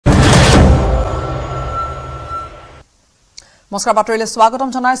নমস্কাৰ বাতৰিলৈ স্বাগতম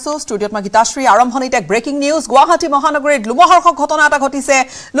জনাইছো ষ্টুডিঅত মই গীতাশ্ৰী আৰম্ভণিতে ব্ৰেকিং নিউজ গুৱাহাটী মহানগৰীত লোমহৰ্ষক ঘটনা এটা ঘটিছে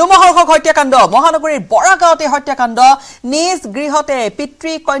লোমহৰ্ষক হত্যাকাণ্ড মহানগৰীৰ বৰাগাঁৱতে হত্যাকাণ্ড নিজ গৃহতে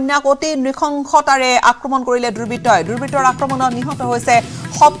পিতৃ কন্যাক অতি নৃশংসতাৰে আক্ৰমণ কৰিলে দুৰ্বৃত্তৰ আক্ৰমণত নিহত হৈছে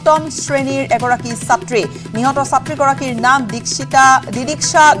সপ্তম শ্ৰেণীৰ এগৰাকী ছাত্ৰী নিহত ছাত্ৰীগৰাকীৰ নাম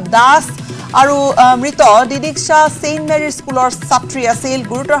দিদিক্ষা দাস আৰু মৃত দিদিক্ষা সেইণ্ট মেৰিজ স্কুলৰ ছাত্ৰী আছিল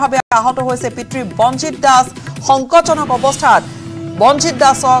গুৰুতৰভাৱে আহত হৈছে পিতৃ বঞ্জিত দাস সংকটজনক অৱস্থাত বঞ্জিত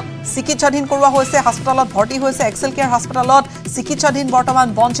দাসক চিকিৎসাধীন কৰোৱা হৈছে হাস্পতালত ভৰ্তি হৈছে এক্সেল কেয়াৰ হাস্পতালত চিকিৎসাধীন বৰ্তমান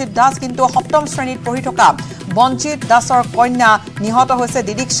বঞ্জিত দাস কিন্তু সপ্তম শ্ৰেণীত পঢ়ি থকা বঞ্জিত দাসৰ কন্যা নিহত হৈছে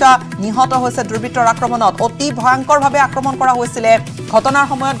দিদিক্ষা নিহত হৈছে দুৰ্বৃত্তৰ আক্ৰমণত অতি ভয়ংকৰভাৱে আক্ৰমণ কৰা হৈছিল ঘটনাৰ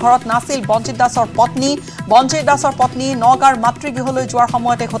সময়ত ঘৰত নাছিল বঞ্জিত দাসৰ পত্নী নগাঁৱৰ মাতৃগৃহলৈ যোৱাৰ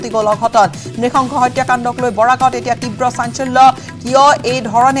সময়তে ঘটি গ'ল অঘটন নৃশংস হত্যাকাণ্ডক লৈ বৰাগাঁৱত এতিয়া তীব্ৰ চাঞ্চল্য কিয় এই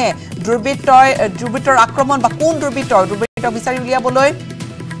ধৰণে দুৰ্বৃত্তৰ আক্ৰমণ বা কোন দুৰ্বৃত্ত বিচাৰি উলিয়াবলৈ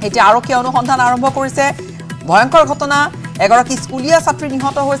এতিয়া আৰক্ষী অনুসন্ধান আৰম্ভ কৰিছে ভয়ংকৰ ঘটনা এগৰাকী স্কুলীয়া ছাত্ৰী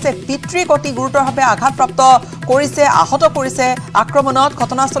নিহত হৈছে পিতৃক অতি গুৰুতৰভাৱে আঘাতপ্ৰাপ্ত কৰিছে আহত কৰিছে আক্ৰমণত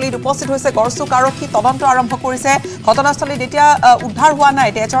ঘটনাস্থলীত উপস্থিত হৈছে গড়চুক আৰক্ষী তদন্ত আৰম্ভ কৰিছে ঘটনাস্থলীত এতিয়া উদ্ধাৰ হোৱা নাই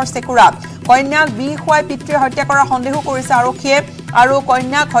তেজৰ চেকুৰা কন্যাক বিষ খুৱাই পিতৃয়ে হত্যা কৰাৰ সন্দেহ কৰিছে আৰক্ষীয়ে আৰু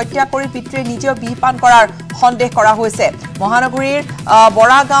কন্যাক হত্যা কৰি পিতৃয়ে নিজেও বিষ পান কৰাৰ সন্দেহ কৰা হৈছে মহানগৰীৰ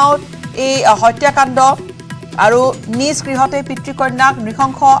বৰাগাঁৱত এই হত্যাকাণ্ড আৰু নিজ গৃহতে পিতৃ কন্যাক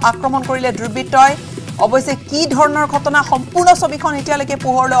নৃশংস আক্ৰমণ কৰিলে দুৰ্বৃত্তই অৱশ্যে কি ধৰণৰ ঘটনা সম্পূৰ্ণ ছবিখন এতিয়ালৈকে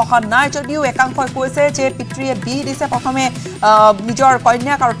পোহৰলৈ অহা নাই যদিও একাংশই কৈছে যে পিতৃয়ে বিষ দিছে প্ৰথমে নিজৰ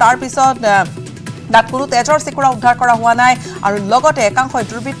কন্যাক আৰু তাৰ পিছত তাত কোনো তেজৰ চেকুৰা উদ্ধাৰ কৰা হোৱা নাই আৰু লগতে একাংশই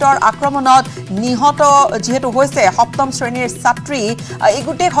দুৰ্বৃত্তৰ আক্ৰমণত নিহত যিহেতু হৈছে সপ্তম শ্ৰেণীৰ ছাত্ৰী এই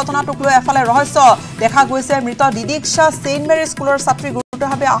গোটেই ঘটনাটোক লৈ এফালে ৰহস্য দেখা গৈছে মৃত দিদিক্ষা সেইণ্ট মেৰিজ স্কুলৰ ছাত্ৰী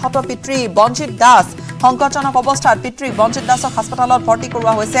গুৰুতৰভাৱে আহত পিতৃ বঞ্জিত দাস সংকটজনক অৱস্থাত পিতৃ বঞ্জিত দাসক হাস্পতালত ভৰ্তি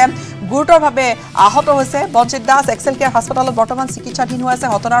কৰোৱা হৈছে গুৰুতৰভাৱে আহত হৈছে বঞ্জিত দাস এক্সেল কেয়াৰ হাস্পতালত বৰ্তমান চিকিৎসাধীন হৈ আছে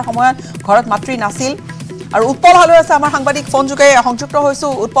ঘটনাৰ সময়ত ঘৰত মাতৃ নাছিল আৰু উৎপল হালৈ আছে আমাৰ সাংবাদিক ফোনযোগে সংযুক্ত হৈছো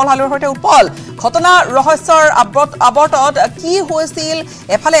উৎপল হালৈৰ সৈতে উৎপল ঘটনা ৰহস্যৰ আৱৰ্তত কি হৈছিল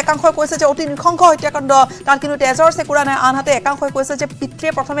এফালে একাংশই কৈছে যে অতি নৃশংস হত্যাকাণ্ড তাত কিন্তু তেজৰ চেকুৰা নাই আনহাতে একাংশই কৈছে যে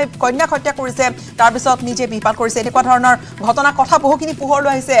পিতৃয়ে প্ৰথমে কন্যাক হত্যা কৰিছে তাৰপিছত নিজে বিপাত কৰিছে এনেকুৱা ধৰণৰ ঘটনা কথা বহুখিনি পোহৰলৈ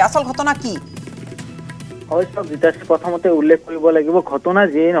আহিছে আচল ঘটনা কি প্ৰথমতে উল্লেখ কৰিব লাগিব ঘটনা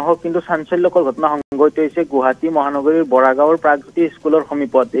যিয়েই নহওক কিন্তু চাঞ্চল্যকৰ ঘটনা সংঘটিত হৈছে গুৱাহাটী মহানগৰীৰ বৰাগাঁৱৰ প্ৰাগজ্যোতি স্কুলৰ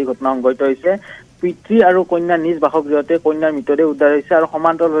সমীপত এই ঘটনা সংঘটিত হৈছে পিতৃ আৰু কন্যা নিজ বাসগৃহতে কন্যাৰ মৃতদেহ উদ্ধাৰ হৈছে আৰু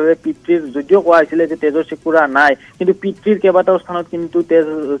সমান্তৰালভাৱে পিতৃৰ যদিও কোৱা হৈছিলে যে তেজৰ চেকুৰা নাই কিন্তু পিতৃৰ কেইবাটাও স্থানত কিন্তু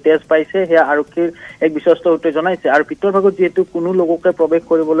তেজ পাইছে সেয়া আৰক্ষীৰ এক বিশ্বস্ত সূত্ৰে জনাইছে আৰু পিতৃৰ ভাগত যিহেতু কোনো লোককে প্ৰৱেশ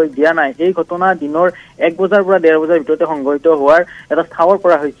কৰিবলৈ দিয়া নাই এই ঘটনা দিনৰ 1 বজাৰ পৰা 1:30 বজাৰ ভিতৰতে সংঘটিত হোৱাৰ এটা স্থাৱৰ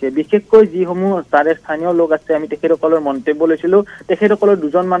কৰা হৈছে বিশেষকৈ যিসমূহ তাৰে স্থানীয় লোক আছে আমি তেখেতসকলৰ মন্তব্য লৈছিলো তেখেতসকলৰ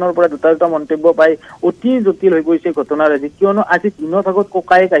দুজনমানৰ পৰা দুটা মন্তব্য পাই অতি জটিল হৈ গৈছে ঘটনাৰাজি কিয়নো আজি দিনৰ ভাগত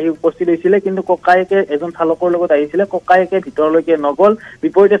ককায়েক আহি উপস্থিত হৈছিলে কিন্তু ককায়েকে এজন চালকৰ লগত আহিছিলে ককায়েকে ভিতৰলৈকে নগল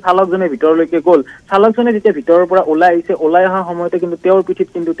বিপৰীতে চালকজনে ভিতৰলৈকে গ'ল চালকজনে যেতিয়া ভিতৰৰ পৰা ওলাই আহিছে ওলাই অহা সময়তে কিন্তু তেওঁৰ পিঠিত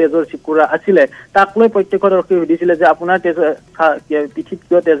কিন্তু তেজৰ চিকুৰা আছিলে তাক লৈ প্ৰত্যক্ষদৰ্শী সুধিছিলে যে আপোনাৰ তেজ পিঠিত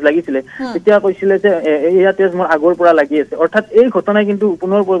কিয় তেজ লাগিছিলে তেতিয়া কৈছিলে যে এয়া তেজ মোৰ আগৰ পৰা লাগি আছে অৰ্থাৎ এই ঘটনাই কিন্তু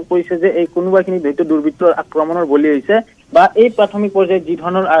পুনৰ কৈছে যে এই কোনোবাখিনি হয়তো দুৰ্বৃত্তৰ আক্ৰমণৰ বলি হৈছে বা এই প্ৰাথমিক পৰ্যায়ত যি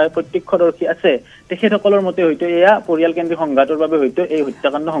ধৰণৰ প্ৰত্যক্ষদৰ্শী আছে তেখেতসকলৰ মতে হয়তো এয়া পৰিয়াল কেন্দ্ৰিক সংঘাতৰ বাবে হয়তো এই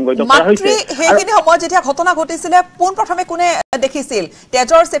হত্যাকাণ্ড সংঘটিত কৰা হৈছে সেইখিনি সময়ত যেতিয়া ঘটনা ঘটিছিলে পোন প্ৰথমে কোনে দেখিছিল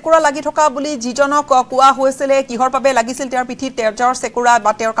তেজৰ চেকুৰা লাগি থকা বুলি যিজনক কোৱা হৈছিলে কিহৰ বাবে লাগিছিল তেওঁৰ পিঠিত তেজৰ চেকুৰা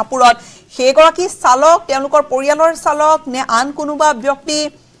বা তেওঁৰ কাপোৰত সেইগৰাকী চালক তেওঁলোকৰ পৰিয়ালৰ চালক নে আন কোনোবা ব্যক্তি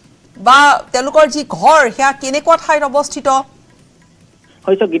বা তেওঁলোকৰ যি ঘৰ সেয়া কেনেকুৱা ঠাইত অৱস্থিত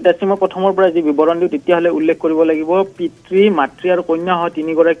হয়তো গীতাশ্ৰী মই প্ৰথমৰ পৰা যি বিৱৰণ দিওঁ তেতিয়াহ'লে উল্লেখ কৰিব লাগিব পিতৃ মাতৃ আৰু কন্যা সহ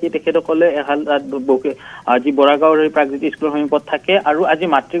তিনিগৰাকী তেখেতসকলে যি বৰাগাঁৱৰ প্ৰাগজ্যোতি স্কুলৰ সমীপত থাকে আৰু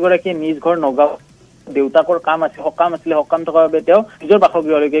আজি মাতৃগৰাকীয়ে নিজ ঘৰ নগাঁও দেউতাকৰ কাম আছে সকাম আছিলে সকাম থকাৰ বাবে তেওঁ নিজৰ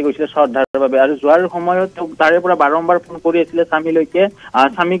বাসগৃহলৈকে গৈছিলে শ্ৰদ্ধাৰ বাবে আৰু যোৱাৰ সময়ত তেওঁ তাৰে পৰা বাৰম্বাৰ ফোন কৰি আছিলে স্বামীলৈকে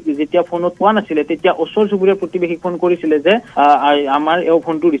স্বামীক যেতিয়া ফোনত পোৱা নাছিলে তেতিয়া ওচৰ চুবুৰীয়া প্ৰতিবেশীক ফোন কৰিছিলে যে আমাৰ এই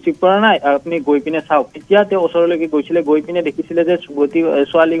ফোনটো ৰিচিভ কৰা নাই আপুনি গৈ পিনে চাওক তেতিয়া তেওঁ ওচৰলৈকে গৈছিলে গৈ পিনে দেখিছিলে যে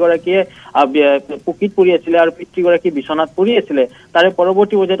ছোৱালীগৰাকীয়ে পুকিত পৰি আছিলে আৰু পিতৃগৰাকী বিচনাত পৰি আছিলে তাৰে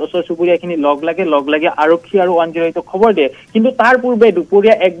পৰৱৰ্তী পৰ্যায়ত ওচৰ চুবুৰীয়াখিনি লগ লাগে আৰক্ষী আৰু 108ক খবৰ দিয়ে কিন্তু তাৰ পূৰ্বে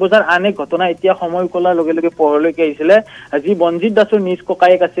দুপৰীয়া 1 বজাৰ আন এক ঘটনা এতিয়া সময় কলাৰ লগে লগে পোহৰলৈকে আহিছিলে যি বঞ্জিত দাসৰ নিজ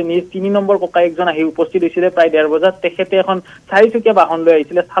ককায়েক আছে নিজ 3 নম্বৰ ককায়েকজন আহি উপস্থিত হৈছিলে প্ৰায় 1:30 বজাত তেখেতে এখন 4চকীয়া বাহন লৈ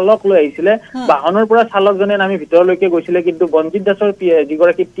আহিছিলে চালক লৈ আহিছিলে বাহনৰ পৰা চালকজনে নামি ভিতৰলৈকে গৈছিলে কিন্তু বঞ্জিত দাসৰ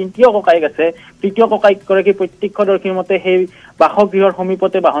যিগৰাকী তৃতীয় ককায়েক আছে তৃতীয় ককায়েকগৰাকী প্ৰত্যক্ষদৰ্শীৰ মতে সেই বাসগৃহৰ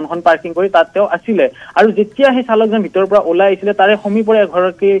সমীপতে বাহনখন পাৰ্কিং কৰি কৰি তাত তেওঁ আছিলে আৰু যেতিয়া সেই চালকজন ভিতৰৰ পৰা ওলাই আহিছিলে তাৰে সমীপৰে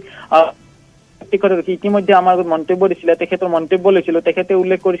এগৰাকী ইতিমধ্যে আমাৰ মন্তব্য দিছিলে তেখেতৰ মন্তব্য লৈছিল তেখেতে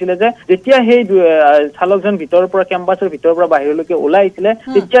উল্লেখ কৰিছিলে যে যেতিয়া সেই চালকজন ভিতৰৰ পৰা কেম্পাছৰ ভিতৰৰ পৰা বাহিৰলৈকে ওলাই আহিছিলে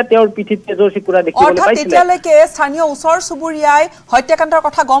তেতিয়া তেওঁৰ পিঠিত তেজৰ চিকুৰা দেখিবলৈ পাইছিলে তেতিয়ালৈকে স্থানীয় ওচৰ চুবুৰীয়াই হত্যাকাণ্ডৰ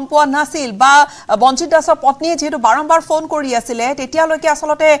কথা গম পোৱা নাছিল বা বঞ্জিত দাসৰ পত্নীয়ে যেহেতু বাৰম্বাৰ ফোন কৰি আছিলে তেতিয়ালৈকে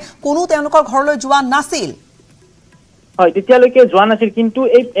আসলতে কোনো তেওঁলোকৰ ঘৰলৈ যোৱা নাছিল হয় তেতিয়ালৈকে যোৱা নাছিল কিন্তু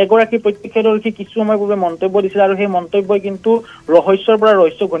এই এগৰাকী প্ৰত্যক্ষদৰ্শী কিছু সময় পূৰ্বে মন্তব্য দিছিল আৰু সেই মন্তব্যই কিন্তু ৰহস্যৰ পৰা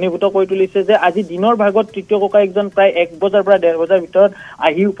ৰহস্য ঘনীভূত কৰি তুলিছে যে আজি দিনৰ ভাগত তৃতীয় ককায়েকজন প্ৰায় 1 বজাৰ পৰা 1.5 বজাৰ ভিতৰত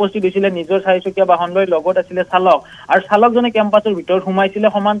আহি উপস্থিত হৈছিলে নিজৰ চাৰিচকীয়া বাহন লৈ লগত আছিলে চালক আৰু চালকজনে কেম্পাছৰ ভিতৰত সোমাইছিলে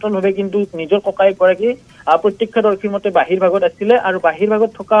সমান্তৰালভাৱে কিন্তু নিজৰ ককায়েকগৰাকী প্ৰত্যক্ষদৰ্শীৰ মতে বাহিৰ ভাগত আছিলে আৰু বাহিৰ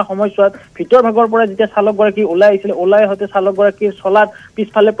ভাগত থকা সময়ছোৱাত ভিতৰ ভাগৰ পৰা যেতিয়া চালকগৰাকী ওলাই আহিছিলে ওলাই হতে চালকগৰাকীৰ চলাত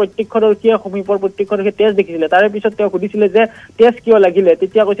পিছফালে প্ৰত্যক্ষদৰ্শীয়ে সমীপৰ প্ৰত্যক্ষদৰ্শীয়ে তেজ দেখিছিলে তাৰে পিছত তেওঁ সুধিছিলে যে তেজ কিয় লাগিলে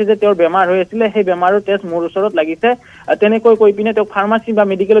তেতিয়া কৈছে যে তেওঁৰ বেমাৰ হৈ আছিল সেই বেমাৰৰ তেজ মোৰ ওচৰত লাগিছে তেনেকৈ কৈ পিনে তেওঁ ফাৰ্মাসী বা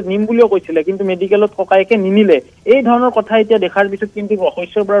মেডিকেলত নিম বুলিও কৈছিলে কিন্তু মেডিকেলত ককায়েকে নিনিলে এই ধৰণৰ কথা এতিয়া দেখাৰ পিছত কিন্তু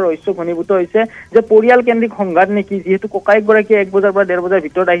ৰহস্যৰ পৰা ৰহস্য ঘনীভূত হৈছে যে পৰিয়াল কেন্দ্ৰিক সংঘাত নেকি যেহেতু ককায়েকগৰাকী 1 বজাৰ পৰা 1.5 বজাৰ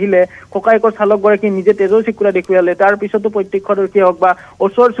ভিতৰত আহিলে ককায়েকৰ চালকগৰাকী নিজে তেজৰ চিকুৰা দেখুৱালে তাৰ পিছতো প্ৰত্যক্ষদৰ্শী হওক বা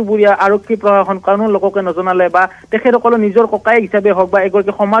ওচৰ চুবুৰীয়া আৰক্ষী প্ৰশাসন কানুন লোককে নজনালে বা তেখেতসকলৰ নিজৰ ককায়েক হিচাপে হওক বা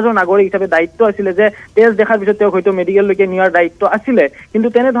এগৰাকী সমাজৰ নাগৰিক হিচাপে দায়িত্ব আছিলে যে তেজ দেখাৰ পিছত তেওঁ হয়তো মেডিকেললৈকে নিয়াৰ দায়িত্ব আছিলে কিন্তু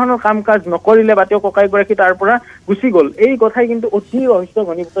তেনে ধৰণৰ কাম কাজ নকৰিলে বা তেওঁ ককায়েকগৰাকী তাৰ পৰা গুচি গ'ল এই কথাই কিন্তু অতি ৰহস্য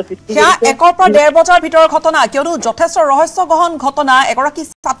ঘনীভূত সৃষ্টি কৰিছে 1 পৰা 1.5 বজাৰ ভিতৰৰ ঘটনা কিয়নো যথেষ্ট ৰহস্য গহন ঘটনা এগৰাকী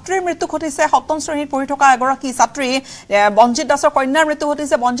ছাত্ৰীৰ মৃত্যু ঘটিছে সপ্তম শ্ৰেণীত পঢ়ি থকা এগৰাকী ছাত্ৰী বঞ্জিত দাসৰ কন্যাৰ মৃত্যু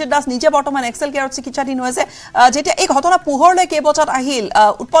ঘটিছে বঞ্জিত দাস নিজে বৰ্তমান এক্সেল কেয়াৰত চিকিৎসাধীন হৈছে যেতিয়া এই ঘটনা পোহৰলৈ কেই বজাত আহিল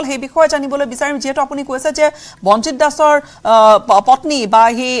উৎপল সেই বিষয়ে জানিবলৈ বিচাৰিম যেহেতু আপুনি কৈছে যে বঞ্জিত দাসৰ পত্নী বা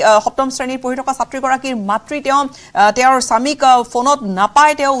সেই সপ্তম শ্ৰেণীত পঢ়ি থকা ছাত্ৰীগৰাকীৰ মাতৃ তেওঁৰ স্বামীক ফোনত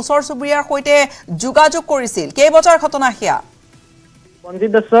নাপায় তেওঁ ওচৰ চুবুৰীয়াৰ সৈতে যোগাযোগ কৰিছিল কেই বজাৰ ঘটনা হিয়া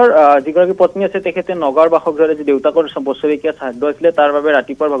বঞ্জিত দাসৰ যিগৰাকী পত্নী আছে তেখেতে নগাঁৱৰ বাসগৃহত যে দেউতাকৰ বছৰীয়া শ্ৰাদ্ধ আছিলে তাৰ বাবে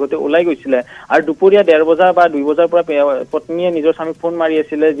ৰাতিপুৱাৰ ভাগতে ওলাই গৈছিলে আৰু দুপৰীয়া 1.5 বজাৰ বা 2 বজাৰ পৰা পত্নীয়ে নিজৰ স্বামীক ফোন মাৰি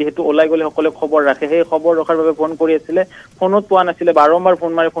আছিলে যেহেতু ওলাই গলে সকলোৱে খবৰ ৰাখে সেই খবৰ ৰখাৰ বাবে ফোন কৰি আছিলে ফোনত পোৱা নাছিলে বাৰম্বাৰ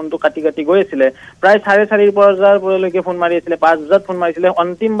ফোন মাৰি ফোনটো কাটি গৈ আছিলে প্ৰায় 4:30 বজাৰ পৰলৈকে ফোন মাৰি আছিলে 5 বজাত ফোন মাৰিছিলে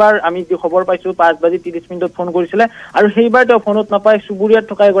অন্তিমবাৰ আমি যি খবৰ পাইছো 5:30 ফোন কৰিছিলে আৰু সেইবাৰ তেওঁ ফোনত নাপায় চুবুৰীয়াত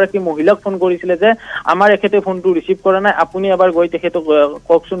থকা এগৰাকী মহিলাক ফোন কৰিছিলে যে আমাৰ এখেতে ফোনটো ৰিচিভ কৰা নাই আপুনি এবাৰ গৈ তেখেতক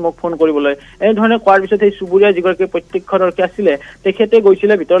ককচোন মোক ফোন কৰিবলৈ এই ধৰণে কোৱাৰ পিছত এই চুবুৰীয়া যিগৰাকী প্ৰত্যক্ষদৰ্শী আছিলে তেখেতে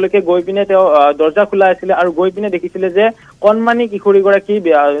গৈছিলে ভিতৰলৈকে গৈ পিনে তেওঁ দৰ্জা খোলা আছিলে আৰু গৈ পিনে দেখিছিলে যে কণমানি কিশোৰীগৰাকী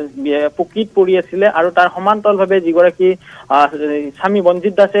পকীত পৰি আছিলে আৰু তাৰ সমান্তৰালভাৱে যিগৰাকী স্বামী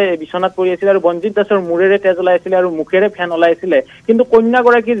বঞ্জিত দাসে বিছনাত পৰি আছিল আৰু বঞ্জিত দাসৰ মূৰেৰে তেজ ওলাই আছিল আৰু মুখেৰে ফেন ওলাই আছিল কিন্তু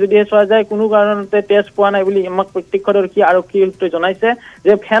কন্যাগৰাকী যদিহে চোৱা যায় কোনো কাৰণতে তেজ পোৱা নাই বুলি আমাক প্ৰত্যক্ষদৰ্শী আৰক্ষী সূত্ৰই জনাইছে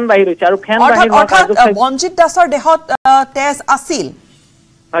যে ফেন বাহিৰ হৈছে আৰু ফেন বাহিৰ হোৱাৰ বঞ্জিত দাসৰ দেহত তেজ আছিল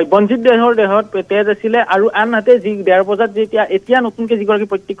হয় বঞ্জিত দাসৰ দেহত তেজ আছিলে আৰু আনহাতে যি 1.5 বজাত যেতিয়া এতিয়া নতুনকে যিগৰাকী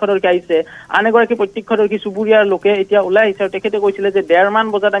প্ৰত্যক্ষদৰ্শী আহিছে আন এগৰাকী প্ৰত্যক্ষদৰ্শী চুবুৰীয়াৰ লোকে এতিয়া ওলাই আহিছে আৰু তেখেতে কৈছিলে যে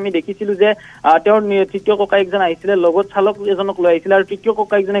 1.5 বজাত আমি দেখিছিলো যে তেওঁৰ তৃতীয় ককায়েকজন আহিছিলে লগত চালক এজনক লৈ আহিছিলে আৰু তৃতীয়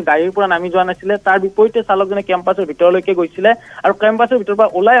ককায়েকজনে গাড়ীৰ পৰা নামি যোৱা নাছিলে তাৰ বিপৰীতে চালকজনে কেম্পাছৰ ভিতৰলৈকে গৈছিলে আৰু কেম্পাছৰ ভিতৰৰ পৰা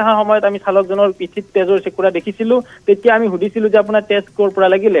ওলাই অহা সময়ত আমি চালকজনৰ পিঠিত তেজৰ চিকুৰা দেখিছিলো তেতিয়া আমি সুধিছিলো যে আপোনাৰ তেজ ক'ৰ পৰা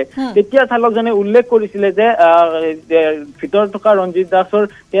লাগিলে তেতিয়া চালকজনে উল্লেখ কৰিছিলে যে ভিতৰত থকা ৰঞ্জিত দাসৰ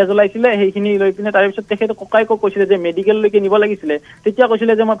তেজ ওলাইছিলে সেইখিনি লৈ পিনে তাৰ পিছত তেখেতে ককায়েকক কৈছিলে যে মেডিকেললৈকে নিব লাগিছিলে তেতিয়া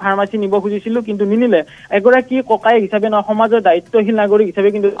কৈছিলে যে মই ফাৰ্মাসী নিব খুজিছিলো কিন্তু নিনিলে এগৰাকী ককায়েক হিচাপে ন সমাজৰ দায়িত্বশীল নাগৰিক হিচাপে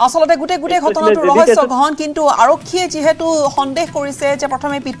কিন্তু আসলতে গোটেই ঘটনাটো ৰহস্য গহন কিন্তু আৰক্ষীয়ে যেহেতু সন্দেহ কৰিছে যে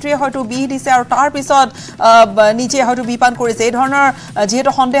প্ৰথমে পিতৃয়ে হয়তো বিহ দিছে আৰু তাৰ পিছত নিজে হয়তো বিপান কৰিছে এই ধৰণৰ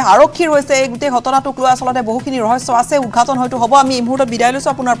যেহেতু সন্দেহ আৰক্ষীৰ হৈছে এই গোটেই ঘটনাটোক লৈ আসলতে বহুখিনি ৰহস্য আছে উদ্ঘাটন হয়তো হ'ব আমি এই মুহূৰ্তত বিদায় লৈছো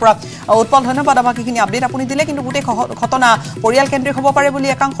আপোনাৰ পৰা উৎপল ধন্যবাদ আমাক এইখিনি আপডেট আপুনি দিলে কিন্তু গোটেই ঘটনা পৰিয়াল কেন্দ্ৰিক হ'ব পাৰে বুলি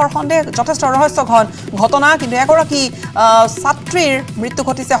একাংশৰ সন্দেহ যথেষ্ট ৰহস্য ঘটনা কিন্তু এগৰাকী ছাত্ৰীৰ মৃত্যু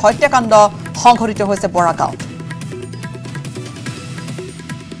ঘটিছে হত্যাকাণ্ড সংঘটিত হৈছে বৰাগাঁও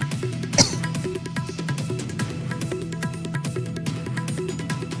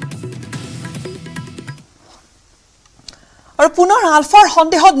আৰু পুনৰ আলফাৰ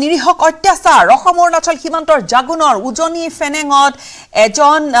সন্দেহত নিৰীহক অত্যাচাৰ অসম অৰুণাচল সীমান্তৰ জাগুনৰ উজনি ফেনেঙত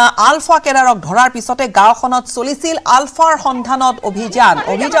এজন আলফা কেডাৰক ধৰাৰ পিছতে গাঁওখনত চলিছিল আলফাৰ সন্ধানত অভিযান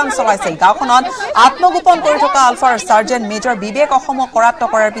চলাইছিল গাঁওখনত আত্মগোপন কৰি থকা আলফাৰ সাৰ্জেন্ট মেজৰ বিবেক অসমক কৰায়ত্ব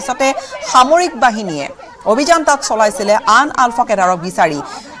কৰাৰ পিছতে সামৰিক বাহিনীয়ে অভিযান তাত চলাইছিলে আন আলফা কেডাৰক বিচাৰি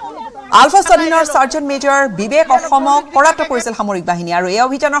আলফা স্বাধীনৰ সাৰ্জেন্ট মেজৰ বিবেক অসমক কৰাত কৰিছিল সামৰিক বাহিনী আৰু এই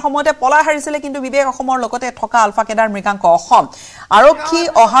অভিযানৰ সময়তে পলাই হাৰিছিল কিন্তু বিবেক অসমৰ লগতে থকা আলফা কেডাৰ মৃগাংক অসম আৰক্ষী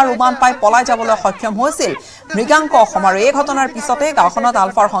অহাৰ উমান পাই পলাই যাবলৈ সক্ষম হৈছিল মৃগাংক অসম আৰু এই ঘটনাৰ পিছতে গাঁওখনত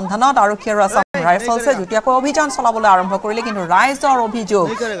আলফাৰ সন্ধানত আৰক্ষী আৰু আসাম ৰাইফলছে যুটীয়াকৈ অভিযান চলাবলৈ আৰম্ভ কৰিলে কিন্তু ৰাইজৰ অভিযোগ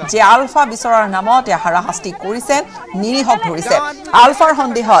যে আলফা বিচৰাৰ নামত হাৰাশাস্তি কৰিছে নিৰীহক ধৰিছে আলফাৰ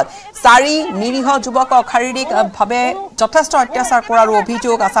সন্দেহত 4 নিৰীহ যুৱকক শাৰীৰিকভাৱে যথেষ্ট অত্যাচাৰ কৰাৰ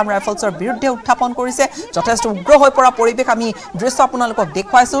অভিযোগ আসাম ৰাইফলছৰ বিৰুদ্ধে উত্থাপন কৰিছে যথেষ্ট উগ্ৰ হৈ পৰা পৰিৱেশ আমি দৃশ্য আপোনালোকক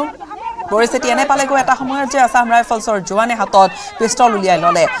দেখুৱাইছো পৰিস্থিতি এনে পালেগৈ এটা সময়ত যে আসাম ৰাইফলছৰ জোৱানে হাতত পিস্তল উলিয়াই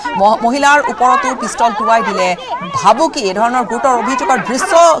ললে মহিলাৰ ওপৰতো পিস্তল টুৱাই দিলে ভাবুকি এই ধৰণৰ গুৰুতৰ অভিযোগৰ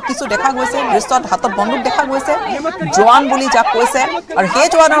দৃশ্য কিছু দেখা গৈছে দৃশ্যত হাতত বন্দুক দেখা গৈছে জোৱান বুলি যাক কৈছে আৰু সেই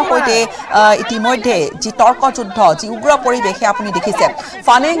জোৱানৰ সৈতে ইতিমধ্যে যি তৰ্ক যুদ্ধ যি উগ্ৰ পৰিৱেশে আপুনি দেখিছে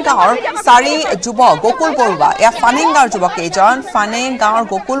ফানেং গাঁৱৰ 4 যুৱক গকুল বৰুৱা এয়া ফানেং গাঁৱৰ যুৱক কেইজন ফানেং গাঁৱৰ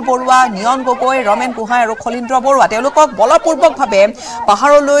গকুল বৰুৱা নিয়ন গগৈ ৰমেন গোহাঁই আৰু খলীন্দ্ৰ বৰুৱা তেওঁলোকক বলপূৰ্বকভাৱে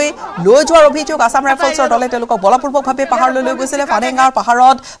পাহাৰলৈ লৈ যোৱাৰ অভিযোগ আসাম ৰাইফলছৰ দলে তেওঁলোকক বলপূৰ্বকভাৱে পাহাৰলৈ লৈ গৈছিল ফানেং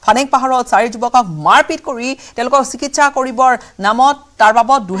পাহাৰত 4 যুৱকক মাৰপিট কৰি তেওঁলোকক চিকিৎসা কৰিবৰ নামত তাৰ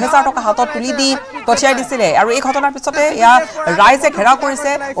বাবদ 2000 টকা হাতত তুলি দি পঠিয়াই দিছিলে আৰু এই ঘটনাৰ পিছতে ইয়া ৰাইজে ঘেৰাও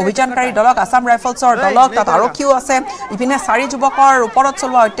কৰিছে অভিযানকাৰী দলক আসাম ৰাইফলছৰ দলক তাত আৰক্ষীও আছে ইপিনে 4 যুৱকৰ ওপৰত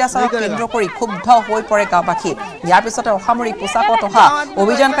চলোৱা অত্যাচাৰক কেন্দ্ৰ কৰি ক্ষুব্ধ হৈ পৰে গাঁওবাসী ইয়াৰ পিছতে অসামৰিক পোছাকত অহা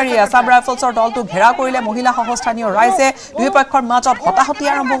অভিযানকাৰী আসাম ৰাইফলছৰ দলটো ঘেৰাও কৰিলে মহিলা সহস্থানীয় ৰাইজে দুই পক্ষৰ মাজত হতাহতি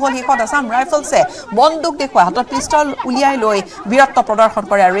আৰম্ভ হ'ল শেষত আসাম ৰাইফলছে বন্দুক দেখুৱাই হাতত পিস্তল উলিয়াই লৈ বীৰত্ব প্ৰদৰ্শন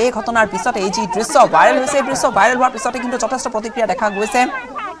কৰে আৰু এই ঘটনাৰ পিছতে এই যি দৃশ্য ভাইৰেল হৈছে দৃশ্য ভাইৰেল হোৱাৰ পিছতে কিন্তু যথেষ্ট প্ৰতিক্ৰিয়া দেখা গৈছে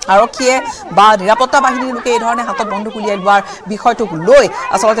আৰক্ষীয়ে বা নিৰাপত্তা বাহিনীৰ লোকে এই ধৰণে হাতত বন্দুক উলিয়াই লোৱাৰ বিষয়টোক লৈ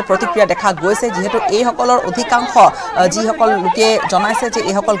আচলতে প্ৰতিক্ৰিয়া দেখা গৈছে যিহেতু এইসকলৰ অধিকাংশ যিসকল লোকে জনাইছে যে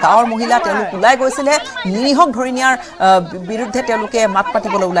এইসকল গাঁৱৰ মহিলা তেওঁলোক ওলাই গৈছিলে নিৰীহক ধৰি নিয়াৰ বিৰুদ্ধে তেওঁলোকে মাত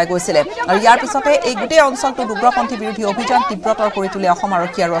পাতিবলৈ ওলাই গৈছিলে আৰু ইয়াৰ পিছতে এই গোটেই অঞ্চলটোত উগ্ৰপন্থী বিৰোধী অভিযান তীব্ৰতৰ কৰি তোলে অসম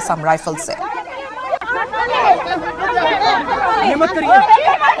আৰক্ষী আৰু আসাম ৰাইফলছে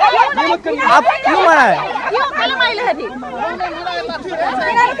आप क्यों मरा है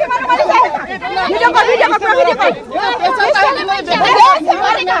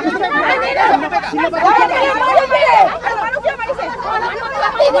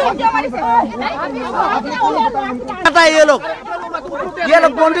ये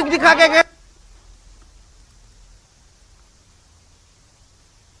लोग बंदूक दिखा के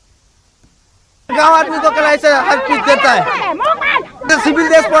गाँव आदमी को कल ऐसे हर चीज देता है सिविल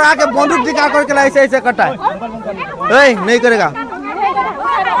ड्रेस पर आके बंदूक दिखा करके ऐसे ऐसे करता है नहीं करेगा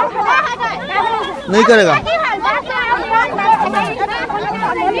नहीं करेगा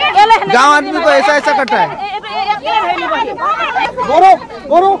गाँव आदमी को ऐसा ऐसा करता है बोलो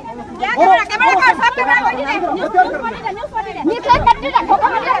बोलो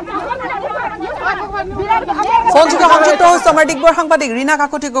ফোনযোগে সংযুক্ত হৈছে আমাৰ ডিগবৰ সাংবাদিক ৰীনা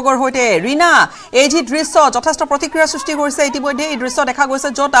কাকতি গগৈৰ সৈতে ৰীনা এই যি দৃশ্য যথেষ্ট প্ৰতিক্ৰিয়া সৃষ্টি কৰিছে ইতিমধ্যে এই দৃশ্য দেখা গৈছে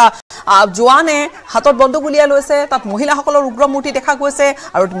য'ত জোৱানে হাতত বন্দুক উলিয়াই লৈছে তাত মহিলাসকলৰ উগ্ৰ মূৰ্তি দেখা গৈছে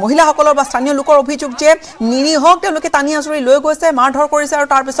আৰু মহিলাসকলৰ বা স্থানীয় লোকৰ অভিযোগ যে নিৰীহক তেওঁলোকে টানি আজৰি লৈ গৈছে মাৰধৰ কৰিছে আৰু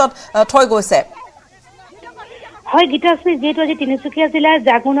তাৰ পিছত থৈ গৈছে হয় গীতাশ্ৰী যেহেতু আজি তিনিচুকীয়া জিলাৰ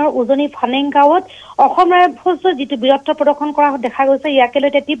জাগুনৰ উজনি ফানেং গাঁৱত অসম ৰাইফলছৰ যিটো বীৰত্ব প্ৰদৰ্শন কৰা দেখা গৈছে ইয়াকে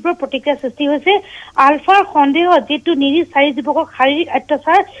লৈ তীব্ৰ প্ৰতিক্ৰিয়া সৃষ্টি হৈছে আলফাৰ সন্দেহত যিটো নিৰীহ 4 যুৱকক শাৰীৰিক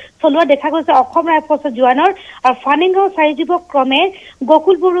অত্যাচাৰ চলোৱা দেখা গৈছে অসম ৰাইফলছৰ জোৱানৰ আৰু ফানেং গাঁৱৰ 4 যুৱক ক্ৰমে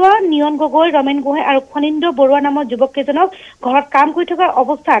গকুল বৰুৱা নিয়ন গগৈ ৰমেন গোহাঁই আৰু খনীন্দ্ৰ বৰুৱা নামৰ যুৱককেইজনক ঘৰত কাম কৰি থকাৰ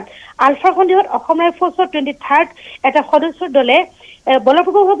অৱস্থাত আলফাৰ সন্দেহত অসম ৰাইফলছৰ 23rd এটা সদস্যৰ দলে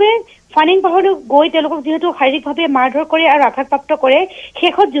বলপূৰ্বকভাৱে ফানিং পাহাৰলৈ গৈ তেওঁলোকক যেহেতু শাৰীৰিকভাৱে মাৰধৰ কৰে আৰু আঘাতপ্ৰাপ্ত কৰে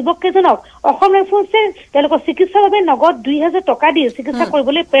শেষত যুৱককেইজনক অসম ৰাইফলছে তেওঁলোকৰ চিকিৎসাৰ বাবে নগদ 2000 টকা দি চিকিৎসা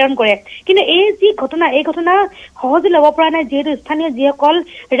কৰিবলৈ প্ৰেৰণ কৰে কিন্তু এই যি ঘটনা এই ঘটনা সহজে ল'ব পৰা নাই যেহেতু স্থানীয় যিসকল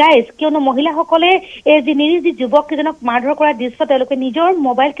ৰাইজ কিয়নো মহিলাসকলে এই যি নিৰীহ যি যুৱককেইজনক মাৰধৰ কৰা দৃশ্য তেওঁলোকে নিজৰ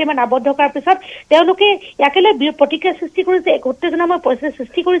মোবাইল কেমেৰাত আবদ্ধ কৰাৰ পিছত তেওঁলোকে ইয়াকে লৈ প্ৰতিক্ৰিয়া সৃষ্টি কৰিছে উত্তেজনাময় পৰিস্থিতি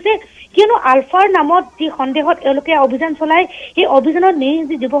সৃষ্টি কৰিছে কিয়নো আলফাৰ নামত যি সন্দেহত তেওঁলোকে অভিযান চলাই এই অভিযানত নিৰীহ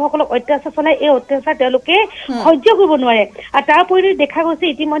যি যুৱকসকলক অত্যাচাৰ চলাই এই অত্যাচাৰ তেওঁলোকে সহ্য কৰিব নোৱাৰে আৰু তাৰ পৰিৱৰ্তে দেখা গৈছে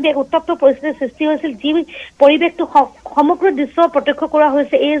ইতিমধ্যে এক উত্তপ্ত পৰিস্থিতিৰ সৃষ্টি হৈছিল যি পৰিৱেশটো সমগ্ৰ দৃশ্য প্ৰত্যক্ষ কৰা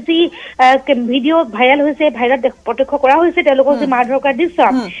হৈছে এই যি ভিডিঅ' ভাইৰেল হৈছে ভাইৰাল প্ৰত্যক্ষ কৰা হৈছে তেওঁলোকক যি মাৰধৰ কৰা দৃশ্য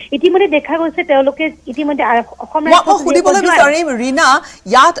ইতিমধ্যে দেখা গৈছে তেওঁলোকে ইতিমধ্যে অসম সুধিবলৈ বিচাৰিম ৰীনা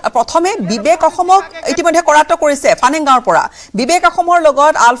ইয়াত প্ৰথমে বিবেক অসমক ইতিমধ্যে কৰাত কৰিছে ফানেং গাঁৱৰ পৰা বিবেক অসমৰ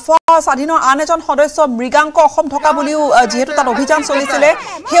লগত আলফা স্বাধীনৰ আন এজন সদস্য মৃগাংক অসম থকা বুলিও যেহেতু তাত অভিযান চলিছিলে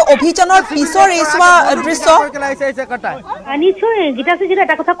সেই অভিযানৰ পিছৰ এই দৃশ্য নিশ্চয় গীতাশ্ৰী জিলা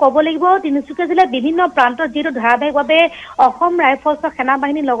এটা কথা ক'ব লাগিব তিনিচুকীয়া জিলাৰ বিভিন্ন প্ৰান্তত যেহেতু ধাৰাবাহিকভাৱে অসম ৰাইফলছৰ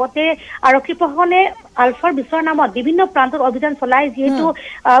সেনাবাহিনীৰ লগতে আৰক্ষী প্ৰশাসনে আলফাৰ বিশ্বৰ নামত বিভিন্ন প্ৰান্তত অভিযান চলাই যেহেতু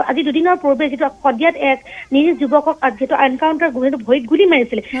আজি দুদিনৰ পূৰ্বে যেটো সদিয়াত এক নিৰীহ যুৱকক যেটো এনকাউন্টাৰ ভৰিত গুলি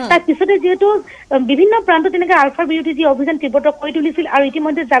মাৰিছিল তাৰ পিছতে যেহেতু বিভিন্ন প্ৰান্তত তেনেকৈ আলফাৰ বিৰুদ্ধে যি অভিযান তীব্ৰতৰ কৰি তুলিছিল আৰু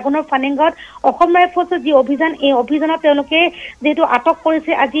ইতিমধ্যে জাগনৰ ফানেংগাঁৱত অসম ৰাইফলছৰ যি অভিযান এই অভিযানত তেওঁলোকে যেহেতু আটক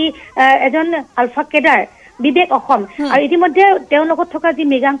কৰিছে আজি এজন আলফা কেডাৰ বিবেক অসম আৰু ইতিমধ্যে তেওঁৰ লগত থকা যি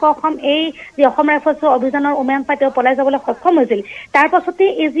মৃগাংক অসম এই যি অসম ৰাইফলছৰ অভিযানৰ উমেন পাই তেওঁ পলাই যাবলৈ সক্ষম হৈছিল তাৰ পাছতে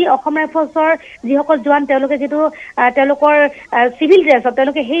এই যি অসম ৰাইফলছৰ যিসকল জোৱান তেওঁলোকে যেটো তেওঁলোকৰ সিভিল ড্ৰেছত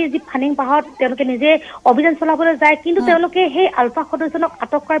তেওঁলোকে সেই যি ফানিং পাহাৰত তেওঁলোকে নিজে অভিযান চলাবলৈ যায় কিন্তু তেওঁলোকে সেই আলফা সদস্যক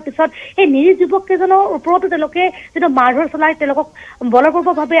আটক কৰাৰ পিছত এই নিৰীহ যুৱককেইজনৰ ওপৰতো তেওঁলোকে যেটো মাৰধৰ চলাই তেওঁলোকক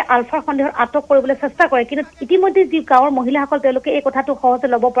বলপূৰ্বকভাৱে আলফাৰ সন্দেহত আটক কৰিবলৈ চেষ্টা কৰে কিন্তু ইতিমধ্যে যি গাঁৱৰ মহিলাসকল তেওঁলোকে এই কথাটো সহজে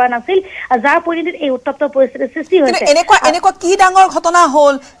ল'ব পৰা নাছিল যাৰ পৰিণতিত এই উত্তপ্ত সৃষ্টি হৈছে এনেকুৱা কি ডাঙৰ ঘটনা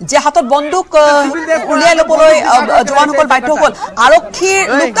হ'ল যে হাতত বন্দুক উলিয়াই ল'বলৈ জোৱানসকল বাধ্য হ'ল আৰক্ষীৰ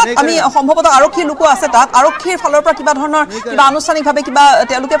লোকত আমি সম্ভৱতঃ আৰক্ষীৰ লোকো আছে তাত আৰক্ষীৰ ফালৰ পৰা কিবা ধৰণৰ কিবা আনুষ্ঠানিকভাৱে কিবা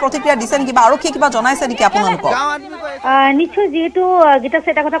তেওঁলোকে প্ৰতিক্ৰিয়া দিছে নেকি বা আৰক্ষী কিবা জনাইছে নেকি আপোনালোকক নিশ্চয় যেহেতু গীতা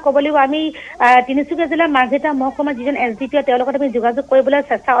এটা কথা ক'ব লাগিব আমি তিনিচুকীয়া জিলাৰ মাৰ্ঘেটা মহকুমাৰ যিজন এছডিপি তেওঁৰ লগত আমি যোগাযোগ কৰিবলৈ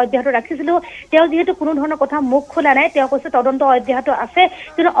চেষ্টা অব্যাহত ৰাখিছিলোঁ তেওঁ যেহেতু কোনো ধৰণৰ কথা মুখ খোলা নাই তেওঁ কৈছে তদন্ত অব্যাহত আছে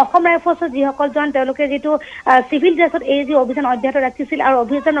কিন্তু অসম ৰাইফলছৰ যিসকল জোৱান তেওঁলোকে যেটো সিভিল ড্ৰেছত এই যি অভিযান অব্যাহত ৰাখিছিল আৰু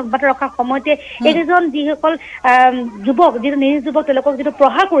অভিযান অব্যাহত ৰখাৰ সময়তে এইজন যিসকল যুৱক যিটো নিৰীহ যুৱক তেওঁলোকক যেটো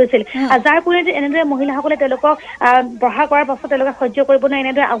প্ৰহাৰ কৰিছিল যাৰ পৰিণতিত এনেদৰে মহিলাসকলে তেওঁলোকক প্ৰহাৰ কৰাৰ পাছত তেওঁলোকে সহ্য কৰিব নোৱাৰে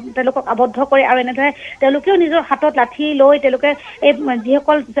এনেদৰে তেওঁলোকক আবদ্ধ কৰে আৰু এনেদৰে তেওঁলোকেও নিজৰ হাতত লাঠি লৈ তেওঁলোকে এই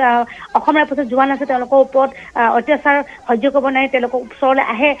যিসকল অসম ৰাইফলছৰ জোৱান আছে তেওঁলোকৰ ওপৰত অত্যাচাৰ সহ্য কৰিব নোৱাৰি তেওঁলোকৰ ওচৰলৈ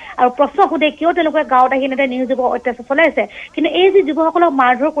আহে আৰু প্ৰশ্ন সোধে কিয় তেওঁলোকে গাঁৱত আহি এনেদৰে নিৰীহ যুৱক অত্যাচাৰ চলাইছে কিন্তু এই যি যুৱকসকলক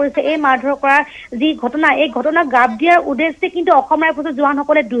মাৰধৰ কৰিছে এই মাৰধৰ কৰাৰ যি ঘটনা এই ঘটনা গাব দিয়াৰ উদ্দেশ্যে কিন্তু অসম ৰাইফলছৰ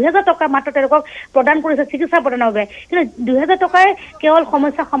জোৱানসকলে 2000 টকা মাত্ৰ তেওঁলোকক প্ৰদান কৰিছে চিকিৎসা প্ৰদানৰ বাবে কিন্তু 2000 টকাই কেৱল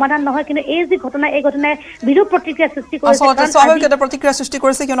সমস্যা সমাধান নহয় কিন্তু এই যি ঘটনা এই ঘটনাই বিৰূপ প্ৰতিক্ৰিয়া সৃষ্টি কৰিছে স্বাভাৱিকতে প্ৰতিক্ৰিয়া সৃষ্টি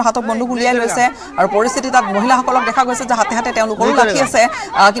কৰিছে কিয়নো হাতত বন্দুক উলিয়াই লৈছে আৰু পৰিস্থিতি তাত মহিলাসকলক দেখা গৈছে যে হাতে হাতে তেওঁলোকৰো লাঠি আছে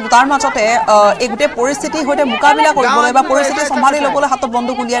কিন্তু তাৰ মাজতে এই গোটেই পৰিস্থিতিৰ সৈতে মোকাবিলা কৰিবলৈ বা পৰিস্থিতি সম্ভালি ল'বলৈ হাতত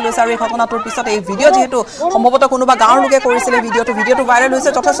বন্দুক উলিয়াই লৈছে আৰু এই ঘটনাটোৰ পিছত এই ভিডিঅ' যিহেতু সম্ভৱতঃ কোনোবা গাঁৱৰ লোকে কৰিছিলে ভিডিঅ'টো ভাইৰেল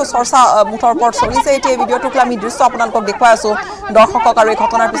হৈছে যথেষ্ট চৰ্চা মুঠৰ ওপৰত চলিছে এতিয়া এই ভিডিঅ'টোক আমি দৃশ্য আপোনালোকক দেখুৱাই আছো দৰ্শকক আৰু এই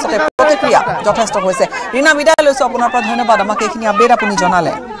ঘটনাৰ পিছতে প্ৰতিক্ৰিয়া যথেষ্ট হৈছে ৰীনা বিদায় লৈছো আপোনাৰ পৰা ধন্যবাদ আমাক এইখিনি আপডেট আপুনি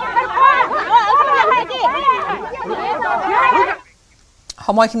জনালে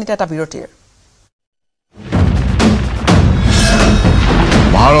সময়খিনিতে এটা বিৰতিৰ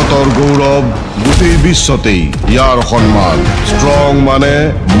ভাৰতৰ গৌৰৱ গোটেই বিশ্বতেই ইয়াৰ সন্মান ষ্ট্ৰং মানে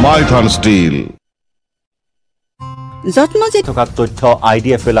মাইথান ষ্টীল যত্নজে থকা তথ্য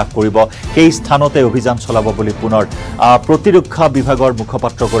আইডিএফে লাভ কৰিব সেই স্থানতে অভিযান চলাব বুলি পুনৰ প্ৰতিৰক্ষা বিভাগৰ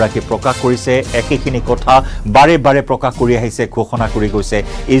মুখপাত্ৰগৰাকী প্ৰকাশ কৰিছে একেখিনি কথা বাৰে বাৰে প্ৰকাশ কৰি আহিছে ঘোষণা কৰি গৈছে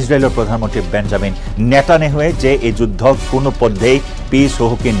ইজৰাইলৰ প্ৰধানমন্ত্ৰী বেঞ্জামিন নেতানেহুৱে যে এই যুদ্ধ কোনো পদ্ধতি পিছ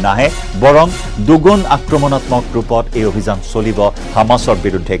হুহুকি নাহে বৰং দুগুণ আক্ৰমণাত্মক ৰূপত এই অভিযান চলিব হামাছৰ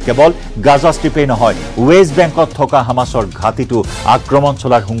বিৰুদ্ধে কেৱল গাজা ষ্ট্ৰিপেই নহয় ৱেষ্ট বেংকত থকা হামাছৰ ঘাটিটো আক্ৰমণ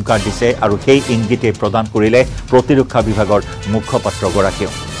চলাৰ হুংকাৰ দিছে আৰু সেই ইংগিতে প্ৰদান কৰিলে প্ৰতিৰক্ষা বিভাগৰ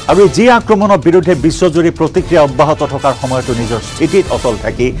মুখপাত্ৰগৰাকীয়ে আৰু যি আক্ৰমণৰ বিৰুদ্ধে বিশ্বজুৰি প্ৰতিক্ৰিয়া অব্যাহত থকাৰ সময়তো নিজৰ স্থিতিত অটল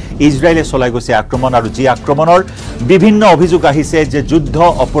থাকি ইজৰাইলে চলাই গৈছে আক্ৰমণ আৰু যি আক্ৰমণৰ বিভিন্ন অভিযোগ আহিছে যে যুদ্ধ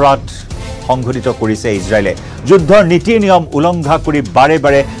অপৰাধ সংঘটিত কৰিছে ইজৰাইলে যুদ্ধৰ নীতি নিয়ম উলংঘা কৰি বাৰে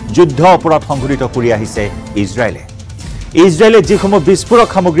বাৰে যুদ্ধ অপৰাধ সংঘটিত কৰি আহিছে ইজৰাইলে যিসমূহ বিস্ফোৰক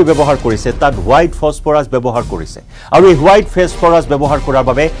সামগ্ৰী ব্যৱহাৰ কৰিছে তাত হোৱাইট ফছফৰাছ ব্যৱহাৰ কৰিছে আৰু এই হোৱাইট ফছফৰাছ ব্যৱহাৰ কৰাৰ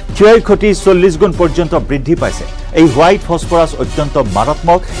বাবে ক্ষয়ক্ষতি 40 গুণ পৰ্যন্ত বৃদ্ধি পাইছে এই হোৱাইট ফছফৰাছ অত্যন্ত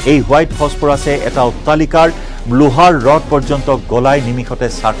মাৰাত্মক এই হোৱাইট ফছফৰাছে এটা অট্টালিকাৰ লোহাৰ ৰড পৰ্যন্ত গলাই নিমিষতে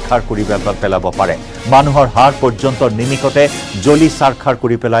সাৰখাৰ কৰি পেলাব পাৰে মানুহৰ হাড় পৰ্যন্ত নিমিষতে জ্বলি সাৰখাৰ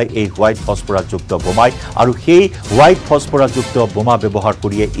কৰি পেলাই এই হোৱাইট ফছফৰাছযুক্ত বোমাই আৰু সেই হোৱাইট ফছফৰাছযুক্ত বোমা ব্যৱহাৰ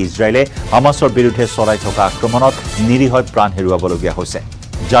কৰিয়ে ইজৰাইলে হামাছৰ বিৰুদ্ধে চলাই থকা আক্ৰমণত নিৰীহৰ প্ৰাণ হেৰুৱাবলগীয়া হৈছে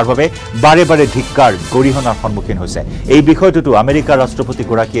যাৰ বাবে বাৰে বাৰে ধিক্কাৰ গৰিহণাৰ সন্মুখীন হৈছে এই বিষয়টোতো আমেৰিকাৰ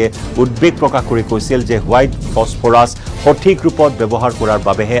ৰাষ্ট্ৰপতিগৰাকীয়ে উদ্বেগ প্ৰকাশ কৰি কৈছিল যে হোৱাইট ফছফৰাছ সঠিক ৰূপত ব্যৱহাৰ কৰাৰ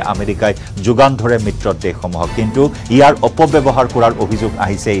বাবেহে আমেৰিকাই যোগান ধৰে মিত্ৰ দেশসমূহক কিন্তু ইয়াৰ অপব্যৱহাৰ কৰাৰ অভিযোগ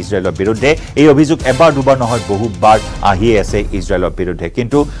আহিছে ইজৰাইলৰ বিৰুদ্ধে এই অভিযোগ এবাৰ দুবাৰ নহয় বহুবাৰ আহিয়ে আছে ইজৰাইলৰ বিৰুদ্ধে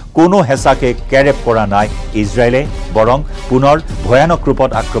কিন্তু কোনো হেঁচাকে কেৰেপ কৰা নাই ইজৰাইলে বৰং পুনৰ ভয়ানক ৰূপত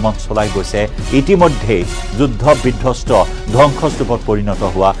আক্ৰমণ চলাই গৈছে ইতিমধ্যে যুদ্ধ বিধ্বস্ত ধ্বংসস্তূপত পৰিণত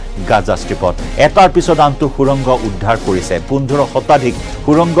হোৱা গাজা ষ্ট্ৰিপত এটাৰ পিছত আনটো সুৰংগ উদ্ধাৰ কৰিছে 15 শতাধিক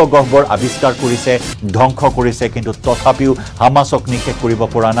সুৰংগ গহ্বৰ আৱিষ্কাৰ কৰিছে ধ্বংস কৰিছে কিন্তু তথাপিও হামাছক নিষেধ কৰিব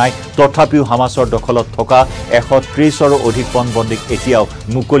পৰা নাই তথাপিও হামাছৰ দখলত থকা 130ৰো অধিক পণবন্দীক এতিয়াও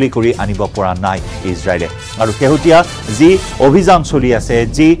মুকলি কৰি আনিব পৰা নাই ইজৰাইলে আৰু শেহতীয়া যি অভিযান চলি আছে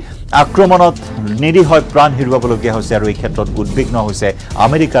যি আক্ৰমণত নিৰীহ প্ৰাণ হেৰুৱাবলগীয়া হৈছে আৰু এই ক্ষেত্ৰত উদ্বিগ্ন হৈছে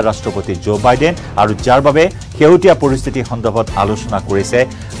আমেৰিকাৰ ৰাষ্ট্ৰপতি জো বাইডেন আৰু যাৰ বাবে শেহতীয়া পৰিস্থিতি সন্দৰ্ভত আলোচনা কৰিছে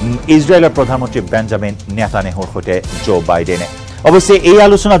ইজৰাইলৰ প্ৰধানমন্ত্ৰী বেঞ্জামিন নেতানেহুৰ সৈতে জো বাইডেনে অৱশ্যে এই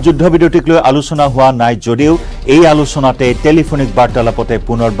আলোচনা যুদ্ধবিৰতিক লৈ আলোচনা হোৱা নাই যদিও এই আলোচনাতে টেলিফোনিক বাৰ্তালাপতে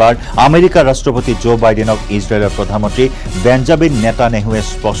পুনৰবাৰ আমেৰিকাৰ ৰাষ্ট্ৰপতি জো বাইডেনক ইজৰাইলৰ প্ৰধানমন্ত্ৰী বেঞ্জামিন নেতানেহুৱে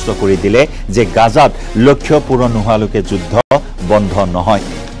স্পষ্ট কৰি দিলে যে গাজাত লক্ষ্য পূৰণ নোহোৱালৈকে যুদ্ধ বন্ধ নহয়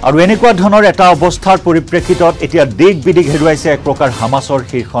আৰু এনেকুৱা ধৰণৰ এটা অৱস্থাৰ পৰিপ্ৰেক্ষিতত এতিয়া দিগ বিদিগ হেৰুৱাইছে এক প্ৰকাৰ হামাছৰ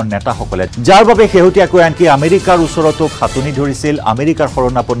শীৰ্ষ নেতাসকলে যাৰ বাবে শেহতীয়াকৈ আনকি আমেৰিকাৰ ওচৰতো খাটনি ধৰিছিল আমেৰিকাৰ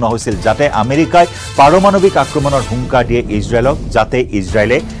শৰণাপন্ন হৈছিল যাতে আমেৰিকাই পাৰমাণৱিক আক্ৰমণৰ হুংকাৰ দিয়ে ইজৰাইলক যাতে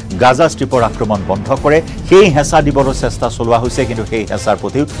ইজৰাইলে গাজা ষ্ট্ৰিপৰ আক্ৰমণ বন্ধ কৰে সেই হেঁচা দিবলৈ চেষ্টা চলোৱা হৈছে কিন্তু সেই হেঁচাৰ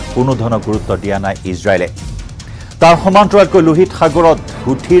প্ৰতিও কোনো ধৰণৰ গুৰুত্ব দিয়া নাই ইজৰাইলে তাৰ সমান্তৰালকৈ লোহিত সাগৰত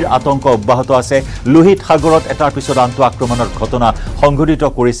হুথিৰ আতংক অব্যাহত আছে লোহিত সাগৰত এটাৰ পিছত আনটো আক্ৰমণৰ ঘটনা সংঘটিত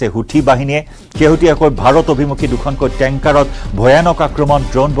কৰিছে হুথি বাহিনীয়ে শেহতীয়াকৈ ভাৰত অভিমুখী দুখনকৈ টেংকাৰত ভয়ানক আক্ৰমণ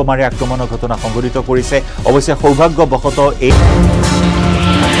ড্ৰোন বোমাৰে আক্ৰমণৰ ঘটনা সংঘটিত কৰিছে অৱশ্যে সৌভাগ্যবশতঃ এই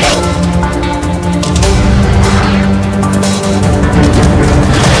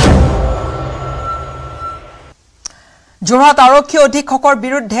যোৰহাট আৰক্ষী অধীক্ষকৰ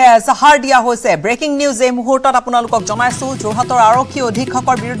বিৰুদ্ধে এজাহাৰ দিয়া হৈছে ব্ৰেকিং নিউজ এই মুহূৰ্তত আপোনালোকক জনাইছো যোৰহাটৰ আৰক্ষী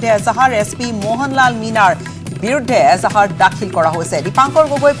অধীক্ষকৰ বিৰুদ্ধে এজাহাৰ এছপি মোহনলাল মিনাৰ বিৰুদ্ধে এজাহাৰ দাখিল কৰা হৈছে দীপাংকৰ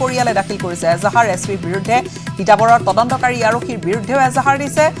গগৈ পৰিয়ালে দাখিল কৰিছে এজাহাৰ এছপিৰ বিৰুদ্ধে তিতাবৰৰ তদন্তকাৰী আৰক্ষীৰ বিৰুদ্ধেও এজাহাৰ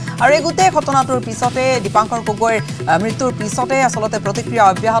দিছে আৰু এই গোটেই ঘটনাটোৰ পিছতে দীপাংকৰ গগৈৰ মৃত্যুৰ পিছতে আসলতে প্ৰতিক্ৰিয়া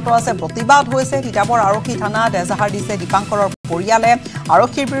অব্যাহত আছে প্ৰতিবাদ হৈছে তিতাবৰ আৰক্ষী থানাত এজাহাৰ দিছে দীপাংকৰৰ পৰিয়ালে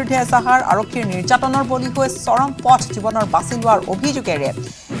আৰক্ষীৰ বিৰুদ্ধে এজাহাৰ আৰক্ষীৰ নিৰ্যাতনৰ বলি হৈ চৰম পথ জীৱনৰ বাছি লোৱাৰ অভিযোগেৰে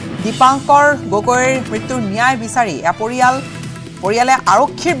দীপাংকৰ গগৈৰ মৃত্যুৰ ন্যায় বিচাৰি পৰিয়ালে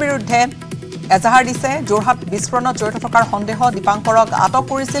আৰক্ষীৰ বিৰুদ্ধে এজাহাৰ দিছে যোৰহাট বিস্ফোৰণত জড়িত থকাৰ সন্দেহ দীপাংকৰক আটক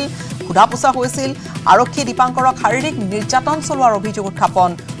কৰিছিল খুদাপোছা হৈছিল আৰক্ষী দীপাংকৰক শাৰীৰিক নিৰ্যাতন চলোৱাৰ অভিযোগ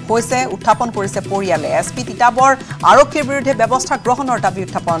উত্থাপন কৰিছে পৰিয়ালে এছপি তিতাবৰ আৰক্ষীৰ বিৰুদ্ধে ব্যৱস্থা গ্ৰহণৰ দাবী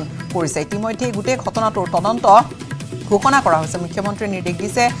উত্থাপন কৰিছে ইতিমধ্যে গোটেই ঘটনাটোৰ তদন্ত ঘোষণা কৰা হৈছে মুখ্যমন্ত্ৰীৰ নিৰ্দেশ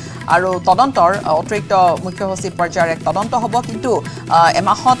দিছে আৰু তদন্তৰ অতিৰিক্ত মুখ্য সচিব পৰ্যায়ৰ এক তদন্ত হ'ব কিন্তু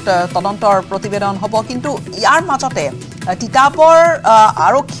এমাহত তদন্তৰ প্ৰতিবেদন হ'ব কিন্তু ইয়াৰ মাজতে তিতাবৰ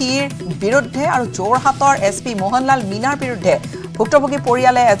আৰক্ষীৰ বিৰুদ্ধে আৰু যোৰহাটৰ এছপি মোহনলাল মিনাৰ বিৰুদ্ধে ভুক্তভোগী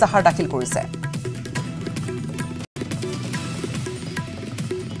পৰিয়ালে এজাহাৰ দাখিল কৰিছে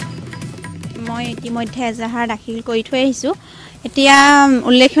মই ইতিমধ্যে এজাহাৰ দাখিল কৰি থৈ আহিছোঁ এতিয়া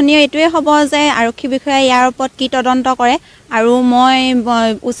উল্লেখনীয় এইটোৱে হ'ব যে আৰক্ষী বিষয়াই ইয়াৰ ওপৰত কি তদন্ত কৰে আৰু মই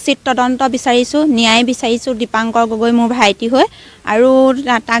উচিত তদন্ত বিচাৰিছোঁ ন্যায় বিচাৰিছোঁ দীপাংকৰ গগৈ মোৰ ভাইটি হৈ আৰু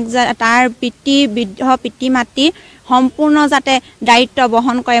তাক তাৰ পিতৃ মাতৃ সম্পূৰ্ণ যাতে দায়িত্ব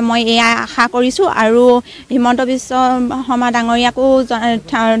বহন কৰে মই এয়া আশা কৰিছোঁ আৰু হিমন্ত বিশ্ব শৰ্মা ডাঙৰীয়াকো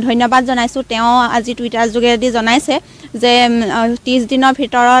ধন্যবাদ জনাইছোঁ তেওঁ আজি টুইটাৰ যোগেদি জনাইছে যে 30 দিনৰ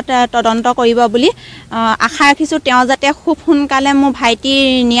ভিতৰত তদন্ত কৰিব বুলি আশা ৰাখিছোঁ তেওঁ যাতে খুব সোনকালে মোৰ ভাইটিৰ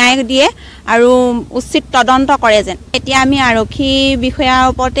ন্যায় দিয়ে আৰু উচিত তদন্ত কৰে যেন এতিয়া আমি আৰক্ষী বিষয়াৰ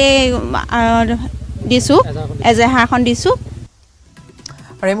ওপৰতে দিছোঁ এজাহাৰখন দিছোঁ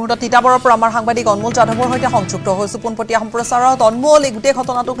এই মুহূৰ্তত তিতাবৰৰ পৰা আমাৰ সাংবাদিক অনমোল যাদৱৰ সৈতে সংযুক্ত হৈছোঁ পোনপটীয়া সম্প্ৰচাৰত অনমোল এই গোটেই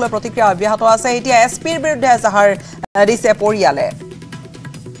ঘটনাটোক লৈ প্ৰতিক্ৰিয়া অব্যাহত আছে এতিয়া এছপিৰ বিৰুদ্ধে এজাহাৰ দিছে পৰিয়ালে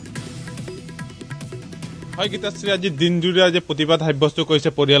হয় গীতাশ্ৰী আজি দিনজুৰি আজি প্ৰতিবাদ সাব্যস্ত কৰিছে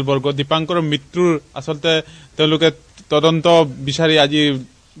পৰিয়ালবৰ্গ দীপাংকৰৰ মৃত্যুৰ আচলতে তেওঁলোকে তদন্ত বিচাৰি আজি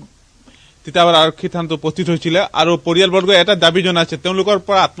তিতাবৰ আৰক্ষী থানাত উপস্থিত হৈছিলে আৰু পৰিয়ালবৰ্গই এটা দাবী জনাইছে তেওঁলোকৰ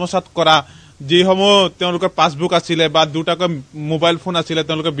পৰা আত্মসাৎ কৰা যিসমূহ তেওঁলোকৰ পাছবুক আছিলে বা দুটাকৈ মোবাইল ফোন আছিলে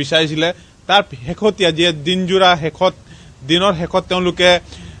তেওঁলোকে বিচাৰিছিলে তাৰ শেহতীয়া যে দিনৰ শেষত তেওঁলোকে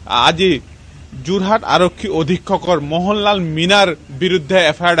আজি যোৰহাট আৰক্ষী অধীক্ষকৰ মোহনলাল মিনাৰ বিৰুদ্ধে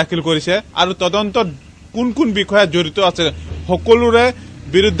এফআইআৰ দাখিল কৰিছে আৰু তদন্তত কোন বিষয়া জড়িত আছে সকলোৰে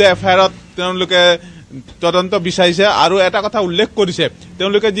বিৰুদ্ধে এফআইআৰত তেওঁলোকে তদন্ত বিচাৰিছে আৰু এটা কথা উল্লেখ কৰিছে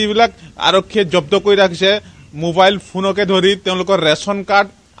তেওঁলোকে যিবিলাক আৰক্ষীয়ে জব্দ কৰি ৰাখিছে মোবাইল ফোনকে ধৰি তেওঁলোকৰ ৰেচন কাৰ্ড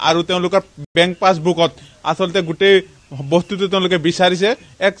আৰু তেওঁলোকৰ বেংক পাছবুকত আচলতে গোটেই বস্তুটো তেওঁলোকে বিচাৰিছে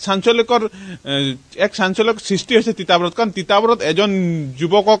এক চাঞ্চল্যকৰ সৃষ্টি হৈছে তিতাবৰত কাৰণ তিতাবৰত এজন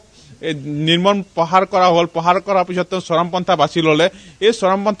যুৱকক নিৰ্মম প্ৰহাৰ কৰা হ'ল প্ৰহাৰ কৰাৰ পিছত তেওঁ চৰমপন্থা বাছি ল'লে এই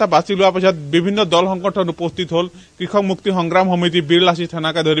চৰমপন্থা বাছি লোৱাৰ পিছত বিভিন্ন দল সংগঠন উপস্থিত হ'ল কৃষক মুক্তি সংগ্ৰাম সমিতি বীৰলাচি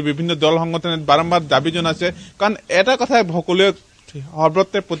থানাকে ধৰি বিভিন্ন দল সংগঠনে বাৰম্বাৰ দাবী জনাইছে কাৰণ এটা কথাই সকলোৱে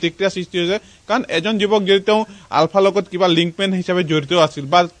সৰ্বত্ৰে প্ৰতিক্ৰিয়া সৃষ্টি হৈছে কাৰণ এজন যুৱক যদি তেওঁ আলফাৰ লগত কিবা লিংকমেন হিচাপে জড়িত আছিল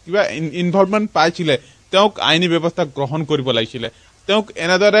বা কিবা ইনভলভমেণ্ট পাইছিলে তেওঁক আইনী ব্যৱস্থা গ্ৰহণ কৰিব লাগিছিলে তেওঁক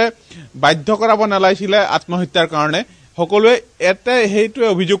এনেদৰে বাধ্য কৰাব নালাগিছিলে আত্মহত্যাৰ কাৰণে সকলোৱে সেইটোৱে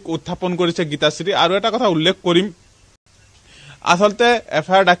অভিযোগ উত্থাপন কৰিছে গীতাশ্ৰী আৰু এটা কথা উল্লেখ কৰিম আচলতে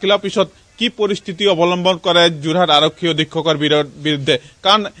এফআইআৰ দাখিলৰ পিছত কি পৰিস্থিতি অৱলম্বন কৰে যোৰহাট আৰক্ষী অধীক্ষকৰ বিৰুদ্ধে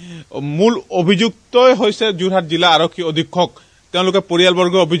কাৰণ মূল অভিযুক্তই হৈছে যোৰহাট জিলা আৰক্ষী অধীক্ষক তেওঁলোকে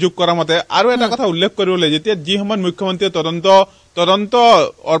পৰিয়ালবৰ্গ অভিযোগ কৰা মতে আৰু এটা কথা উল্লেখ কৰিবলৈ যেতিয়া যি সময়ত মুখ্যমন্ত্ৰীয়ে তদন্ত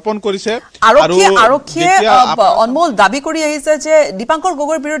অৰ্পণ কৰিছে আৰু আৰক্ষীয়ে অনমোল দাবী কৰি আহিছে যে দীপাংকৰ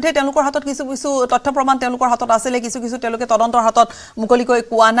গগৈৰ বিৰুদ্ধে তেওঁলোকৰ হাতত কিছু কিছু তথ্য প্ৰমাণ তেওঁলোকৰ হাতত আছিলে কিছু কিছু তেওঁলোকে তদন্তৰ হাতত মুকলিকৈ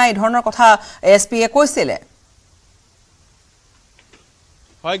কোৱা নাই এই ধৰণৰ কথা এছপিয়ে কৈছিলে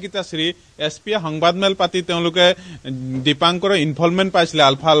হয় গীতাশ্ৰী এছপিয়ে সংবাদমেল পাতি তেওঁলোকে দীপাংকৰৰ ইনভলভমেণ্ট পাইছিলে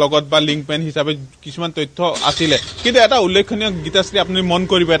আলফাৰ লগত বা লিংকমেন হিচাপে কিছুমান তথ্য আছিলে কিন্তু এটা উল্লেখনীয় গীতাশ্ৰী আপুনি মন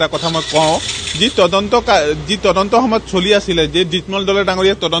কৰিব এটা কথা মই কওঁ যি তদন্ত সময়ত চলি আছিলে যে জিতমল দলে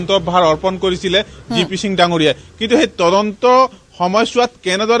ডাঙৰীয়াক তদন্তৰ ভাৰ অৰ্পণ কৰিছিলে জিপি সিং ডাঙৰীয়াই কিন্তু সেই তদন্ত সময়ছোৱাত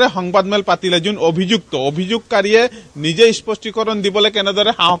কেনেদৰে সংবাদমেল পাতিলে যোন অভিযোগকাৰীয়ে নিজে স্পষ্টীকৰণ দিবলৈ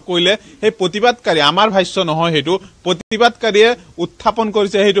কেনেদৰে সাহস কৰিলে সেই প্ৰতিবাদকাৰী আমাৰ ভাষ্য নহয় সেইটো প্ৰতিবাদকাৰীয়ে উত্থাপন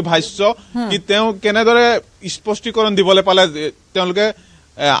কৰিছে সেইটো ভাষ্য কি তেওঁ কেনেদৰে স্পষ্টীকৰণ দিবলৈ পালে তেওঁলোকে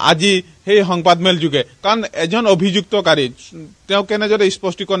আজি সেই সংবাদমেল যোগে কাৰণ এজন অভিযুক্তকাৰী তেওঁ কেনেদৰে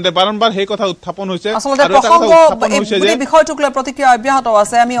স্পষ্টীকৰণ দিয়ে বাৰম্বাৰ সেই কথা উত্থাপন হৈছে এই বিষয়টোক লৈ প্ৰতিক্ৰিয়া অব্যাহত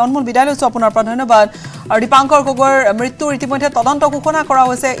আছে আমি অনমোল বিদায় লৈছো আপোনাৰ পৰা ধন্যবাদ আৰু দীপাংকৰ গগৈৰ মৃত্যুৰ ইতিমধ্যে তদন্ত ঘোষণা কৰা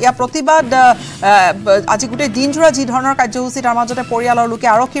হৈছে ইয়াৰ প্ৰতিবাদ আজি গোটেই দিনজোৰা যি ধৰণৰ কাৰ্যসূচী তাৰ মাজতে পৰিয়ালৰ লোকে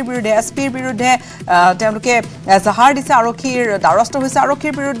আৰক্ষীৰ বিৰুদ্ধে এছপিৰ বিৰুদ্ধে তেওঁলোকে এজাহাৰ দিছে আৰক্ষীৰ দ্বাৰস্থ হৈছে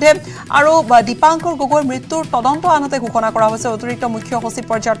আৰক্ষীৰ বিৰুদ্ধে আৰু দীপাংকৰ গগৈৰ মৃত্যুৰ তদন্ত আনহাতে ঘোষণা কৰা হৈছে অতিৰিক্ত মুখ্য সচিব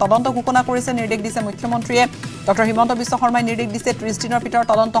পৰ্যায়ৰ তদন্ত ঘোষণা কৰিছে নিৰ্দেশ দিছে মুখ্যমন্ত্ৰীয়ে ডক্টৰ হিমন্ত বিশ্ব শৰ্মাই নিৰ্দেশ দিছে 30 দিনৰ ভিতৰত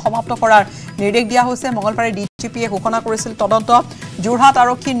তদন্ত সমাপ্ত কৰাৰ নিৰ্দেশ দিয়া হৈছে মঙলবাৰে ডিজিপিয়ে ঘোষণা কৰিছিল তদন্ত যোৰহাট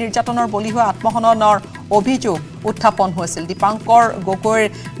আৰক্ষীৰ নিৰ্যাতনৰ বলি হোৱা আত্মহননৰ অভিযোগ উত্থাপন হৈছিল দীপাংকৰ গগৈৰ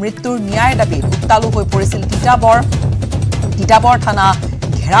মৃত্যুৰ ন্যায় দাবীত উত্তালু হৈ পৰিছিল তিতাবৰ থানা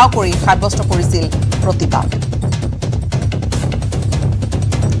ঘেৰাও কৰি সাব্যস্ত কৰিছিল প্ৰতিবাদ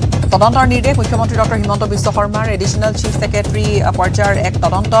তদন্তৰ নিৰ্দেশ মুখ্যমন্ত্ৰী ডক্টৰ হিমন্ত বিশ্ব শৰ্মাৰ এডিশ্যনেল চিফ ছেক্ৰেটাৰী পৰ্যায়ৰ এক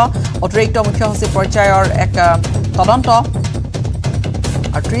তদন্ত অতিৰিক্ত মুখ্য সচিব পৰ্যায়ৰ এক তদন্ত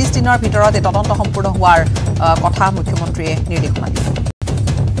আৰু 30 দিনৰ ভিতৰত এই তদন্ত সম্পূৰ্ণ হোৱাৰ কথা মুখ্যমন্ত্ৰীয়ে নিৰ্দেশনা দিছে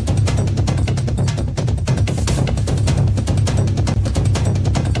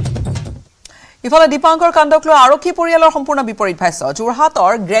ইফালে দীপাংকৰ কাণ্ডক লৈ আৰক্ষী পৰিয়ালৰ সম্পূৰ্ণ বিপৰীত ভাষ্য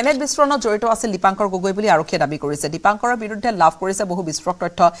যোৰহাটৰ গ্ৰেনেড বিস্ফোৰণত জড়িত আছিল দীপাংকৰ গগৈ বুলি আৰক্ষীয়ে দাবী কৰিছে দীপাংকৰৰ বিৰুদ্ধে লাভ কৰিছে বহু বিস্ফোৰক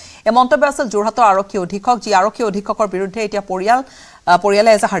তথ্য এই মন্তব্য আছিল যোৰহাটৰ আৰক্ষী অধীক্ষক যি আৰক্ষী অধীক্ষকৰ বিৰুদ্ধে এতিয়া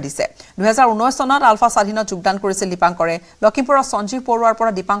পৰিয়ালে এজাহাৰ দিছে 2019 চনত আলফা স্বাধীনত যোগদান কৰিছিল দীপাংকৰে লখিমপুৰৰ সঞ্জীৱ পৰুৱাৰ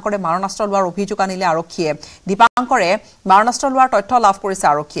পৰা দীপাংকৰে মাৰণাস্ত্ৰ লোৱাৰ অভিযোগ আনিলে আৰক্ষীয়ে দীপাংকৰে মাৰণাস্ত্ৰ লোৱাৰ তথ্য লাভ কৰিছে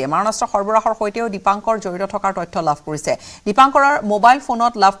আৰক্ষীয়ে মাৰণাস্ত্ৰ সৰবৰাহৰ সৈতেও দীপাংকৰ জড়িত থকাৰ তথ্য লাভ কৰিছে দীপাংকৰৰ মোবাইল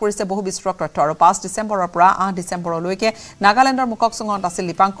ফোনত লাভ কৰিছে বহু বিস্ফোৰক তথ্য আৰু 5 ডিচেম্বৰৰ পৰা 8 ডিচেম্বৰলৈকে নাগালেণ্ডৰ মুককচুঙত আছিল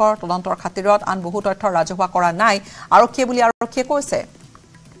দীপাংকৰ তদন্তৰ খাতিৰত আন বহু তথ্য ৰাজহুৱা কৰা নাই আৰক্ষীয়ে বুলি আৰক্ষীয়ে কৈছে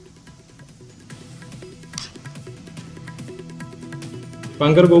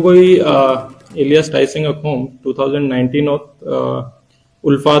Pankar Gogoi alias Taising Akhom 2019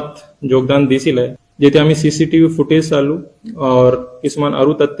 Ulfat যোগদান দিছিলে যেতিয়া আমি সিসিটিভি ফুটেজ চালো আৰু কিছুমান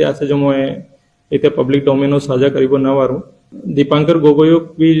আৰু তথ্য আছে যে মই এতিয়া পাব্লিক ডোমেইনত সাজা কৰিব নোৱাৰো দীপাংকৰ গগৈক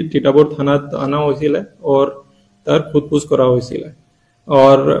বি তিতাবৰ থানাত আনা হৈছিলে আৰু তাৰ খুদপুছ কৰা হৈছিলে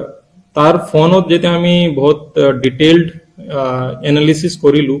আৰু তাৰ ফোনত যেতিয়া আমি বহুত ডিটেইলড এনালিসিস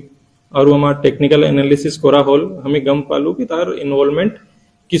কৰিলো আৰু আমাৰ টেকনিক্যাল এনালিসিস কৰা হল আমি গম পালো কি তাৰ ইনভলভমেন্ট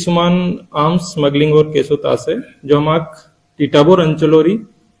কিছুমান আৰ্মছ স্মাগলিংৰ কেছত আছে যে আমাক তিতাবৰ অঞ্চলৰি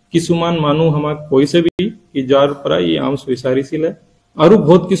কিছুমান মানুহ আমাক কৈছে বি কি যাৰ পৰা এই আৰ্মছ বিচাৰিছিলে আৰু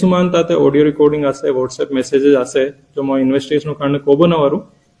বহুত কিছুমান তাতে অডিও ৰেকৰ্ডিং আছে হোৱাটছএপ মেছেজেস আছে যে মই ইনভেষ্টিগেশ্যনৰ কাৰণে ক'ব নোৱাৰো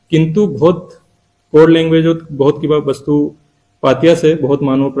কিন্তু বহুত কোড ল্যাঙ্গুৱেজত বহুত কিবা বস্তু পাতি আছে বহুত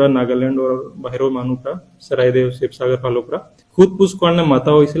মানুহ পৰা নাগালেণ্ড আৰু বাহিৰৰ মানুহ পৰা সৰাইদেউ শিৱসাগৰ ফালৰ পৰা খুদপুছ কাৰণে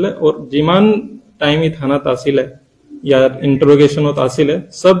মাতা হৈছিলে আৰু যিমান টাইম ই থানাত আছিলে ইয়াৰ ইন্টাৰোগেশ্যনত আছিলে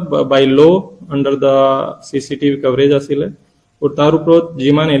সব by law under da CCTV coverage আছিলে আৰু তাৰ ওপৰত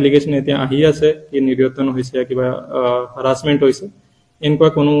যিমান এলিগেশ্যন এতিয়া আহি আছে কি নিৰ্যাতন হৈছে কিবা হাৰাসমেন্ট হৈছে এনেকুৱা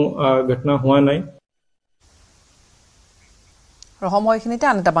কোনো ঘটনা হোৱা নাই সময়খিনিতে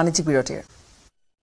আন এটা বাণিজ্যিক বিৰতিৰ